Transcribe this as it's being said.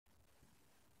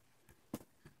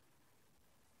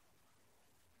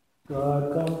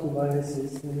God, come to my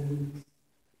assistance.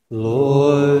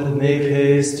 Lord, make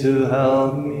haste to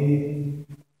help me.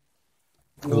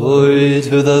 Glory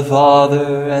to the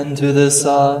Father, and to the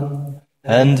Son,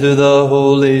 and to the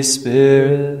Holy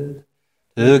Spirit,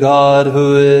 to God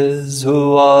who is,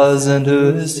 who was, and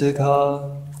who is to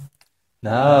come,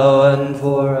 now and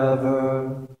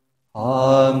forever.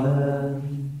 Amen.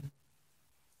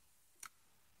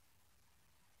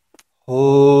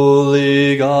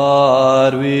 Holy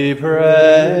God, we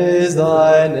praise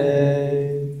thy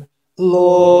name.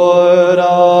 Lord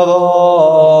of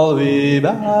all, we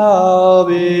bow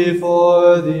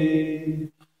before thee.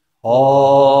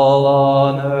 All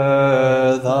on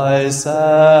earth thy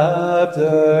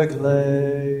scepter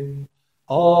claim.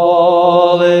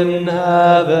 All in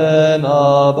heaven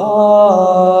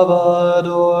above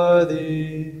adore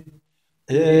thee.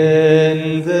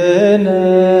 Infinite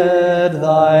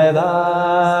thy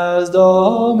vast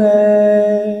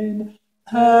domain,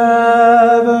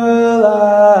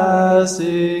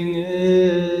 everlasting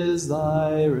is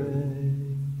thy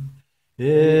reign.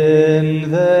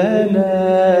 Infinite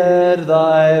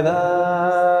thy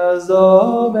vast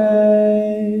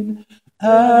domain,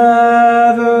 everlasting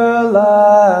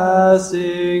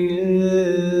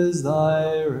is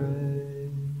thy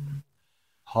reign.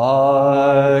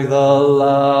 Hark the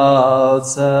loud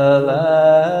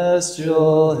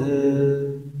celestial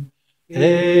hymn,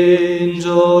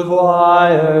 angel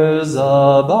choirs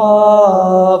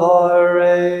above are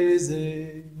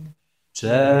raising,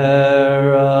 cherubim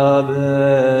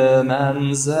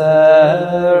and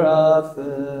seraphim,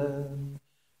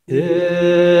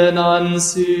 in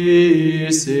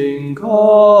unceasing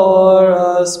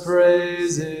chorus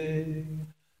praising,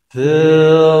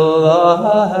 fill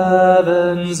the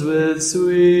heavens with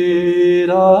sweet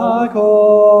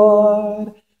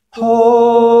accord.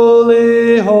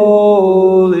 Holy,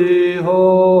 holy,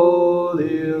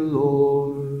 holy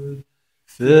Lord.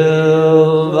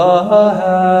 Fill the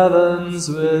heavens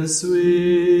with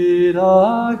sweet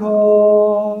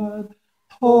accord.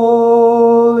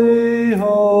 Holy,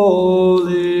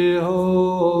 holy,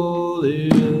 holy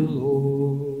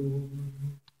Lord.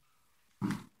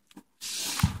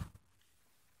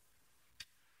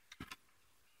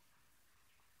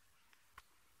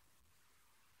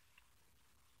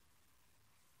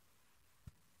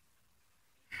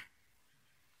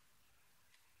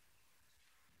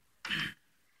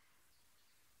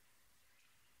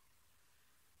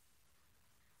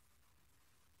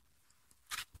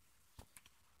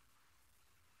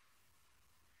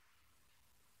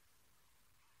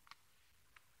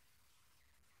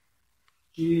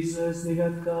 Jesus did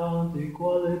not count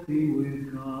equality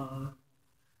with God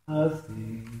a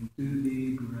thing to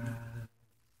be grasped.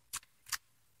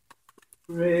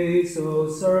 Praise, O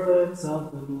servants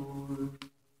of the Lord.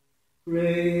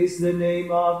 Praise the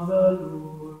name of the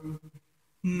Lord.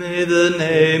 May the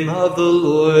name of the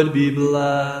Lord be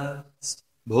blessed,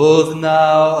 both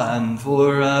now and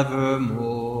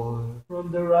forevermore.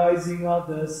 From the rising of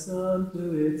the sun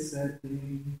to its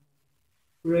setting,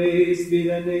 praise be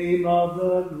the name of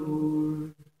the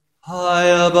Lord. High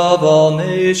above all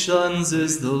nations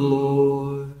is the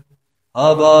Lord,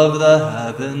 above the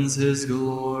heavens his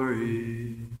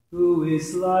glory. Who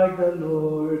is like the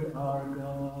Lord our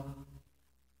God,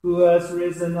 who has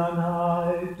risen on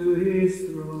high to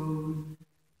his throne,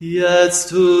 yet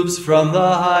stoops from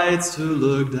the heights to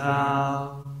look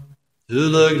down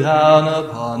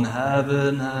upon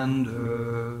heaven and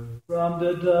earth. From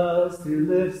the dust he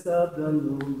lifts up the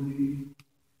lowly,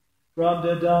 from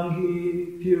the dung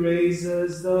heap he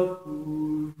raises the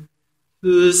poor.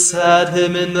 Who set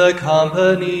him in the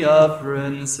company of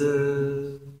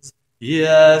princes,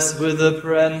 yes, with the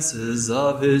princes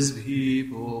of his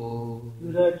people.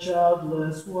 To the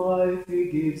childless wife he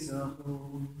gives a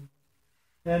home,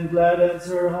 and gladdens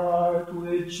her heart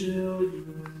with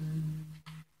children.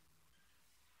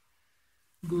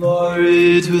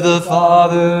 Glory to the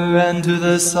Father, and to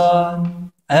the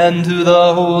Son, and to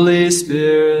the Holy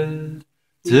Spirit,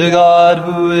 to God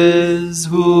who is,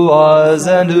 who was,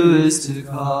 and who is to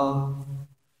come,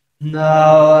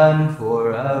 now and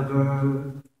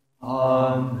forever.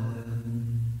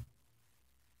 Amen.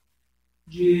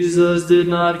 Jesus did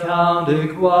not count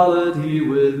equality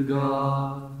with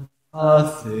God a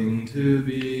thing to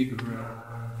be grasped.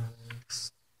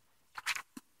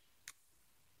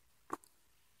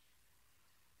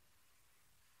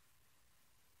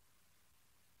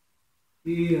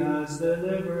 He has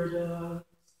delivered us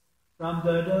from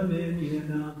the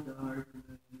dominion of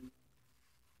darkness.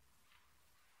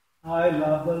 I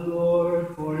love the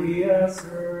Lord, for he has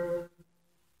heard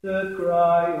the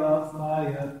cry of my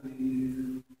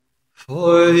appeal.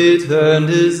 For he turned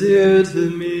his ear to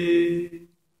me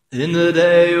in the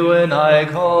day when I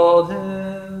called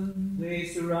him. They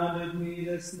surrounded me,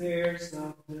 the snares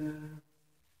of death,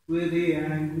 with the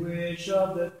anguish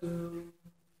of the tomb.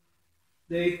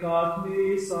 They caused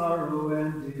me sorrow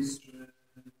and distress.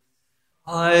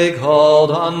 I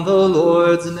called on the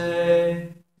Lord's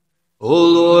name. O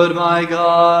Lord my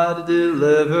God,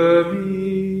 deliver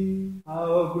me.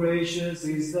 How gracious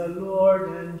is the Lord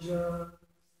and just.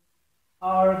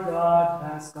 Our God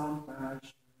has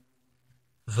compassion.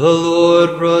 The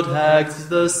Lord protects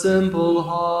the simple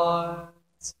heart.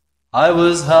 I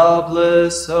was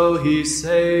helpless, so he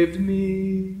saved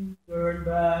me. Turn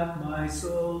back my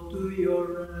soul to your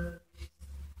rest,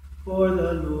 for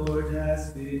the Lord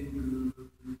has been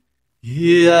good.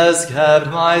 He has kept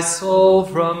my soul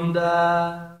from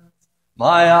death,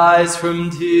 my eyes from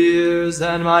tears,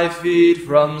 and my feet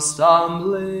from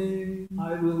stumbling.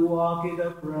 I will walk in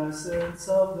the presence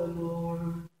of the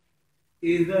Lord,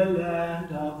 in the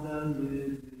land of the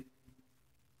living.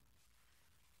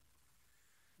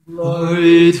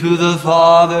 Glory to the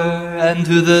Father, and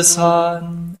to the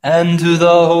Son, and to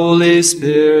the Holy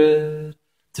Spirit,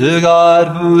 to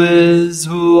God who is,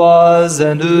 who was,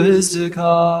 and who is to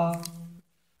come,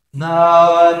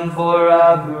 now and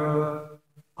forever.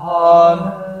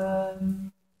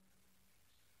 Amen.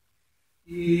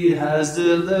 He has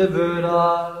delivered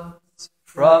us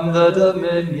from the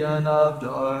dominion of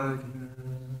darkness.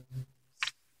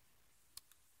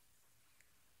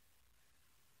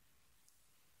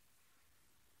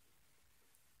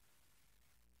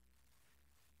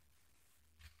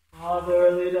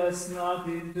 Father, lead us not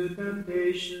into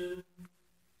temptation,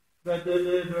 but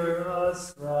deliver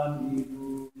us from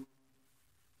evil.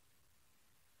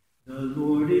 The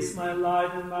Lord is my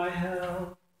light and my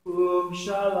help. Whom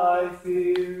shall I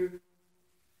fear?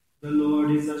 The Lord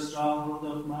is the stronghold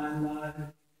of my life.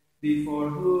 Before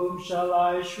whom shall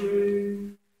I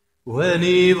shrink? When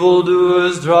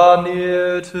evildoers draw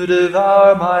near to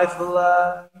devour my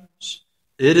flesh,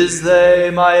 it is they,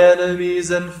 my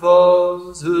enemies and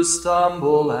foes, who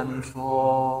stumble and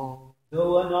fall.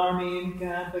 Though an army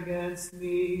encamp against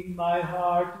me, my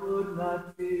heart would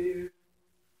not fear.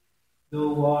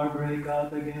 Though war break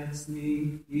out against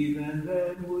me, even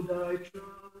then would I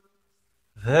trust.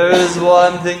 There is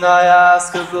one thing I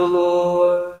ask of the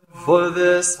Lord, for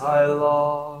this I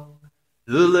long,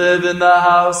 to live in the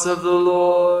house of the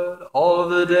Lord all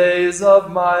the days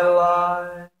of my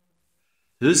life,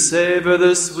 to savor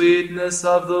the sweetness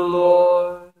of the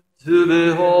Lord, to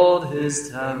behold his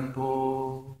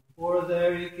temple. For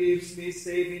there he keeps me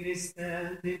safe in his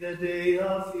tent in the day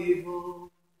of evil.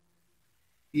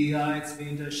 He hides me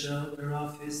in the shelter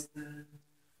of his tent.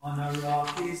 On a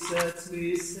rock he sets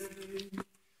me safe.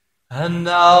 And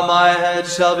now my head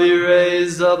shall be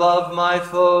raised above my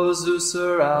foes who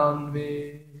surround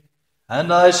me,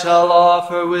 and I shall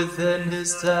offer within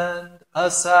his tent a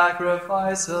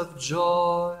sacrifice of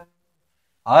joy.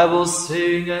 I will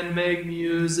sing and make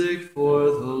music for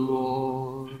the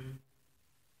Lord.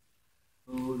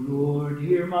 O Lord,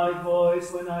 hear my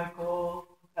voice when I call.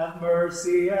 Have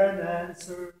mercy and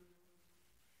answer.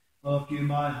 Of you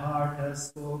my heart has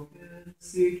spoken.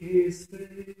 Seek his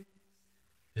face.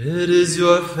 It is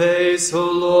your face, O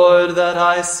Lord, that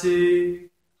I seek.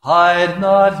 Hide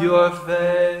not your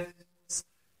face.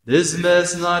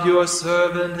 Dismiss not your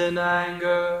servant in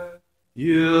anger.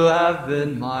 You have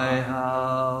been my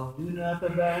help. Do not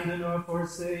abandon or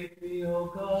forsake me, O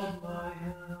God, my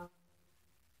help.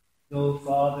 Though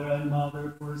father and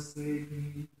mother forsake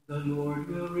me, the Lord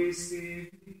will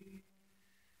receive me.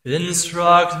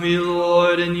 Instruct me,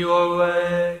 Lord, in your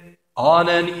way. On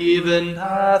an even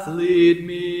path lead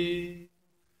me.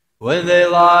 When they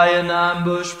lie in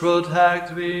ambush,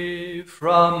 protect me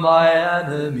from my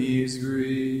enemies'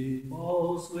 greed.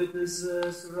 False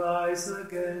witnesses rise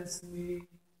against me,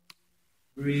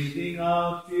 breathing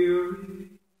out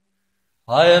fury.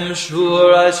 I am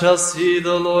sure I shall see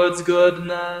the Lord's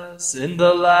goodness in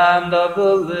the land of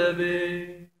the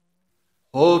living.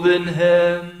 Hope in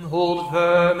him, hold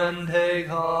firm and take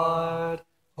heart.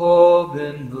 Hope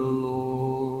in the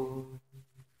Lord.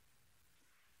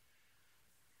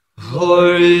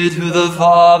 Glory to the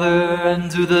Father,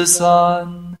 and to the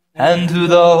Son, and to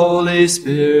the Holy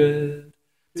Spirit,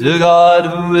 to God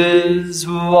who is,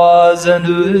 who was, and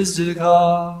who is to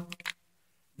come,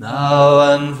 now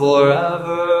and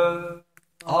forever.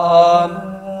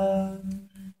 Amen.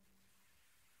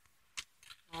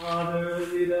 Father,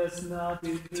 lead us not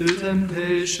into To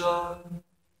temptation,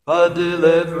 but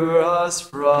deliver us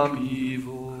from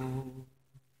evil.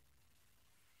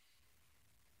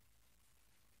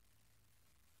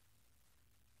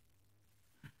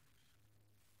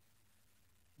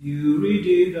 You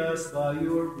redeemed us by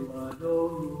your blood, O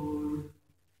Lord.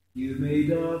 You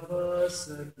made of us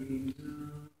a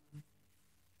kingdom.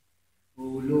 O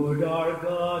Lord our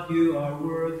God, you are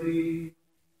worthy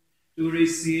to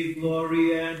receive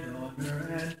glory and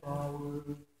honor and power.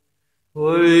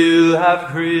 For you have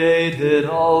created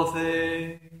all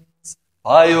things.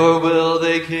 By your will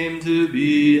they came to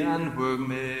be and were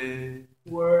made.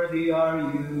 Worthy are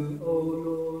you, O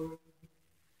Lord,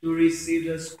 to receive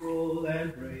the scroll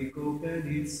and break open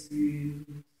its seals.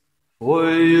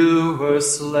 For you were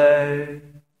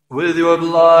slain. With your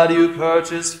blood you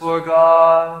purchased for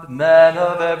God men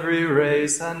of every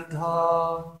race and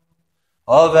tongue,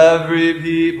 of every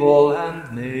people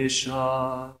and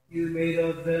nation. You made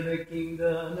of them a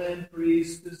kingdom and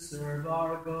priests to serve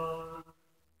our God,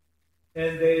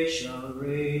 and they shall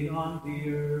reign on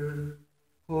the earth.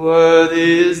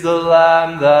 Worthy is the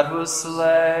Lamb that was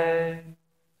slain,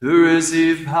 to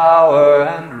receive power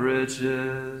and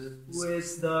riches,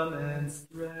 wisdom and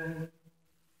strength,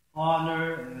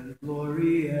 honor and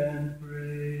glory and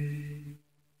praise.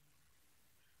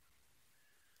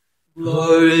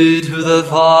 Glory to the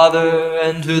Father,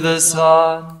 and to the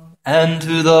Son, and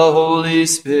to the Holy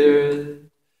Spirit,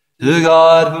 to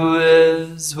God who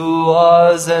is, who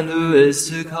was, and who is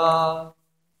to come,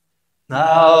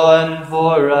 now and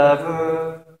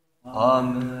forever.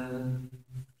 Amen.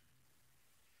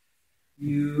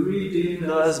 You redeemed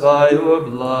Us by your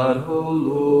blood, O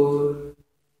Lord,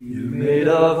 you made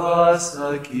of us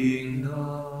a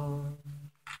kingdom.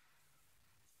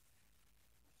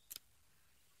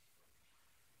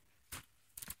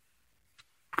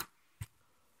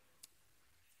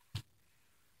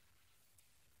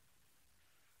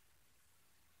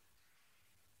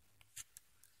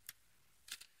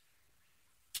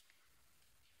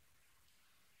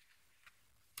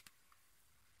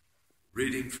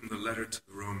 Reading from the letter to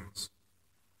the Romans.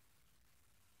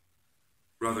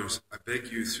 Brothers, I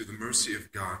beg you through the mercy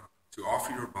of God to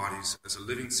offer your bodies as a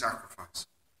living sacrifice,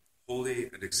 holy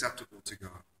and acceptable to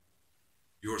God,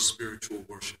 your spiritual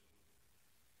worship.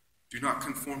 Do not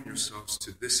conform yourselves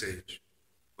to this age,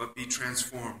 but be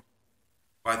transformed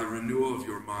by the renewal of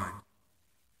your mind,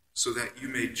 so that you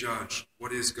may judge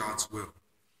what is God's will,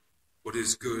 what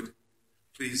is good,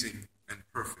 pleasing, and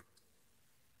perfect.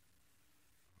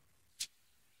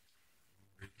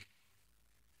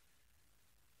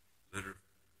 Letter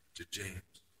to James.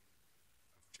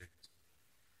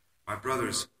 My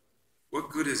brothers, what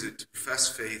good is it to profess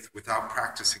faith without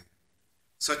practicing it?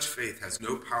 Such faith has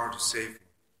no power to save one,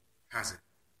 has it?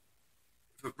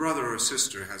 If a brother or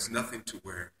sister has nothing to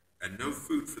wear and no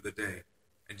food for the day,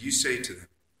 and you say to them,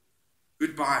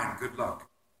 "Goodbye and good luck,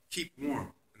 keep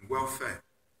warm and well fed,"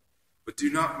 but do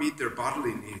not meet their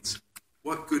bodily needs,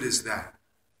 what good is that?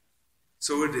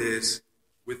 So it is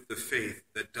with the faith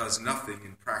that does nothing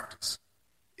in practice.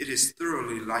 It is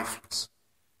thoroughly lifeless.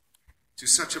 To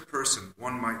such a person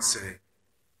one might say,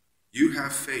 "You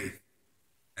have faith,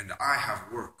 and I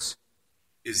have works.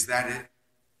 Is that it?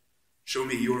 Show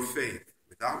me your faith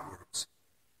without works,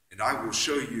 and I will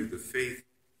show you the faith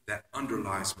that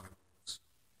underlies my works."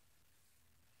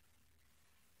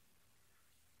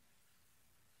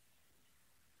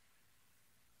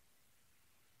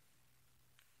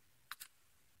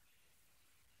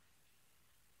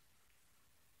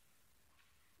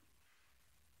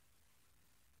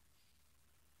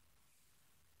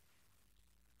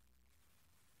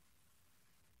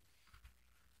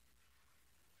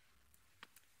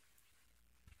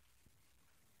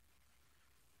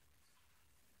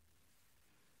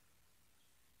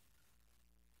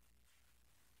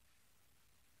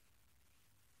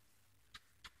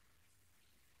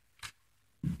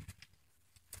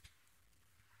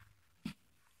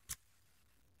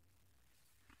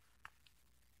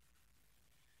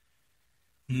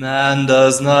 Man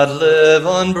does not live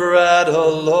on bread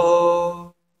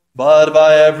alone, but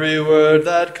by every word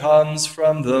that comes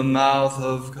from the mouth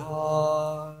of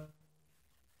God.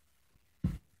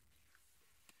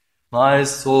 My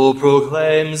soul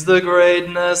proclaims the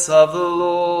greatness of the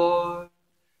Lord.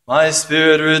 My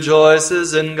spirit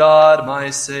rejoices in God,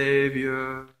 my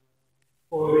Savior.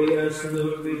 For he has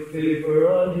looked with favor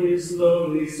on his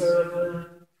lowly servant.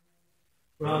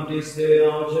 From this day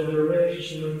all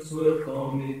generations will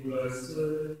call me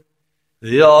blessed.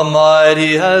 The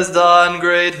Almighty has done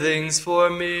great things for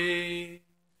me,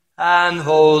 and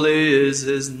holy is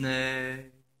his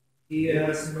name. He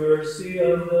has mercy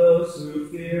on those who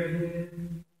fear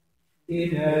him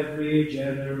in every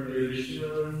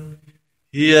generation.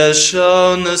 He has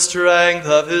shown the strength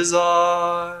of his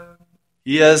arm.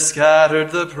 He has scattered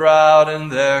the proud in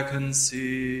their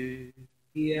conceit.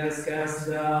 He has cast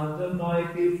down the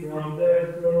mighty from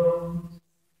their thrones,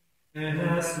 and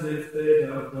has lifted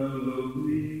up the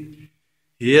lowly.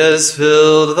 He has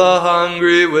filled the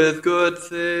hungry with good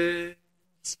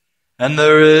things, and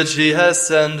the rich he has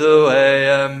sent away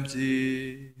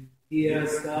empty. He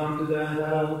has come to the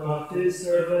help of his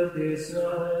servant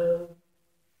Israel,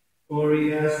 for he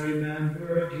has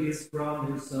remembered his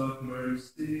promise of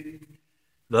mercy.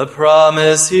 The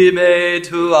promise he made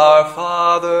to our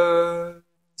fathers,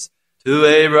 to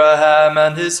Abraham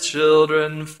and his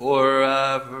children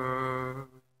forever.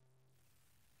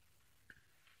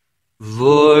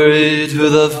 Glory to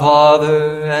the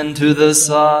Father, and to the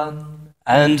Son,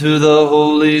 and to the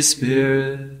Holy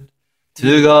Spirit,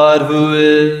 to God who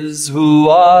is, who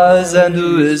was, and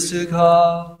who is to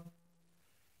come,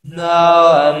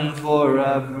 now and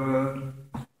forever.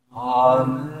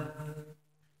 Amen.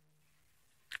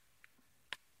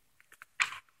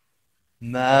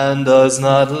 Man does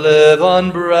not live on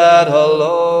bread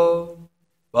alone,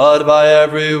 but by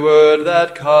every word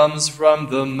that comes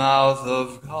from the mouth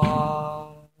of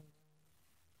God.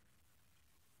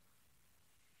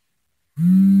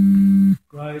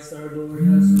 Christ our Lord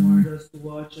has warned us to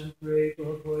watch and pray to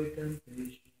avoid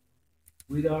temptation.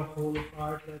 With our whole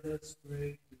heart let us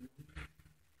pray to Him.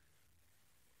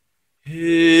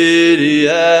 Kyrie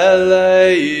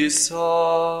eleison.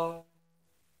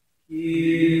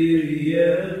 Kyrie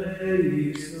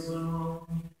eleison.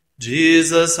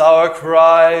 Jesus our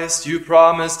Christ, you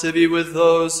promise to be with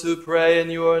those who pray in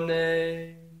your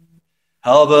name.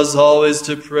 Help us always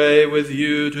to pray with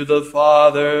you to the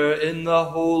Father in the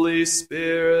Holy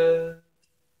Spirit.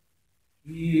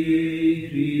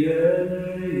 Kyrie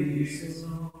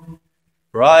eleison.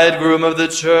 Bridegroom of the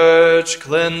church,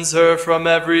 cleanse her from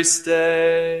every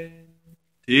stain.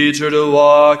 Teach her to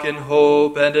walk in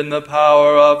hope and in the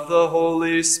power of the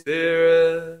Holy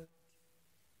Spirit.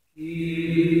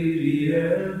 Kyrie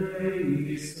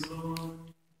eleison.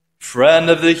 Friend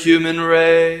of the human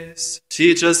race,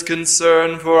 teach us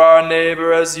concern for our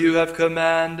neighbor as you have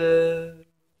commanded,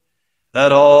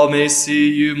 that all may see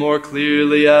you more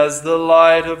clearly as the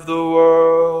light of the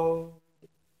world.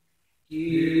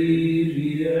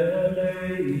 Kyrie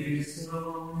eleison.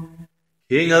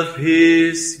 King of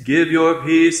peace, give your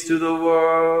peace to the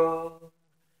world,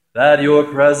 that your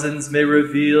presence may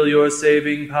reveal your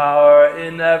saving power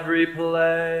in every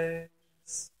place.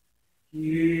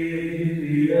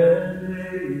 Kyrie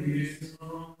eleison.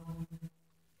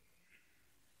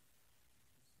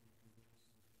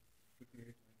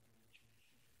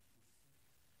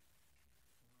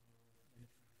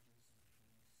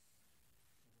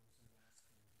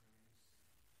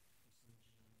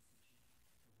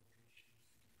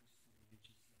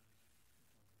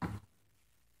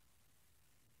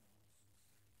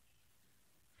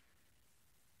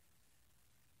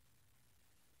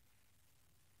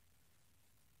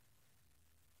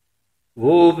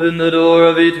 Open the door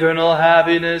of eternal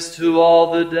happiness to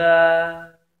all the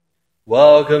dead.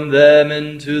 Welcome them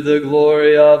into the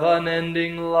glory of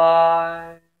unending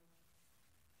life.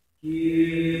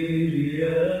 Kyrie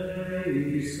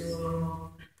eleison.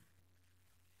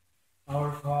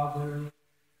 Our Father,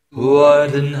 Who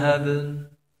art in heaven,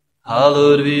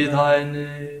 hallowed be thy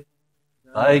name.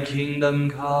 Thy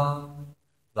kingdom come,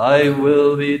 thy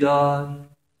will be done,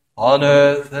 on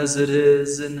earth as it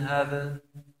is in heaven.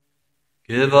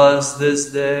 Give us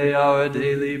this day our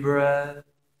daily bread,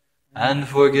 and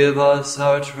forgive us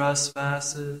our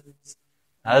trespasses,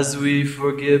 as we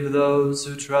forgive those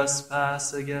who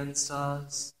trespass against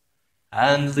us.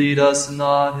 And lead us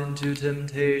not into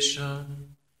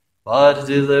temptation, but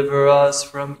deliver us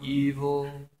from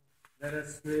evil. let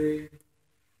us pray.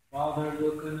 Father,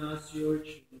 look on us, your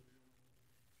children.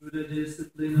 Through the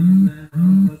discipline of Lent,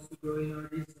 help us to grow in our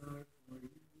desire for you.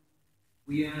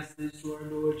 We ask this through our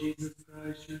Lord Jesus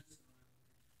Christ, your Son,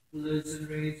 who lives and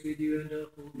reigns with you in the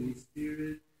Holy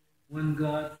Spirit, one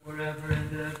God, forever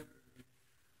and ever.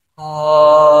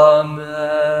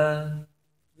 Amen.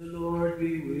 The Lord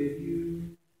be with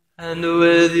you. And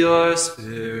with your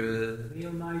spirit. May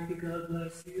Almighty God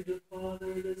bless you, the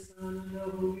Father, the Son, and the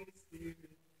Holy Spirit.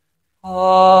 Amen.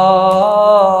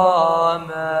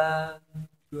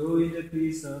 Go in the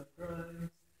peace of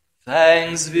Christ.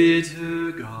 Thanks be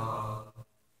to God.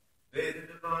 May the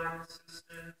divine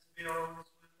assistance be always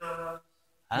with us.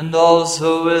 And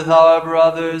also with our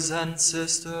brothers and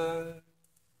sisters.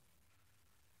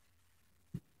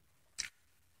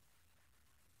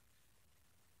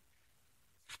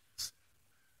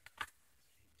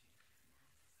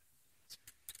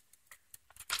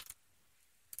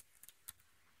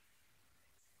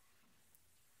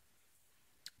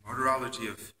 Martyrology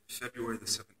of February the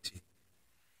 17th.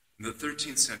 In the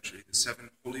 13th century, the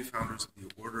 7 holy founders of the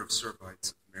Order of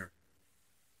Servites of Mary,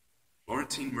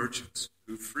 Florentine merchants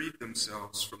who freed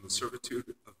themselves from the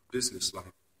servitude of business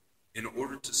life in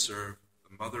order to serve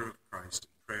the Mother of Christ in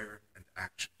prayer and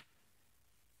action.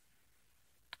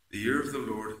 The year of the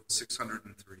Lord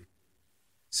 603,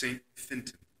 Saint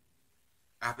Fintan,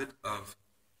 abbot of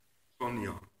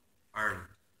Clonion, Ireland.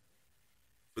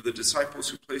 For the disciples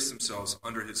who placed themselves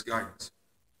under his guidance,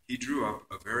 he drew up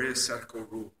a very ascetical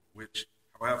rule, which,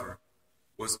 however,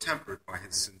 was tempered by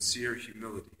his sincere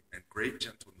humility and great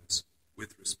gentleness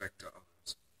with respect to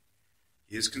others.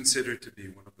 He is considered to be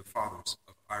one of the fathers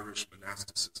of Irish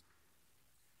monasticism.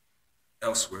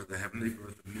 Elsewhere, the heavenly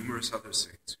birth of numerous other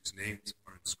saints whose names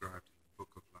are inscribed in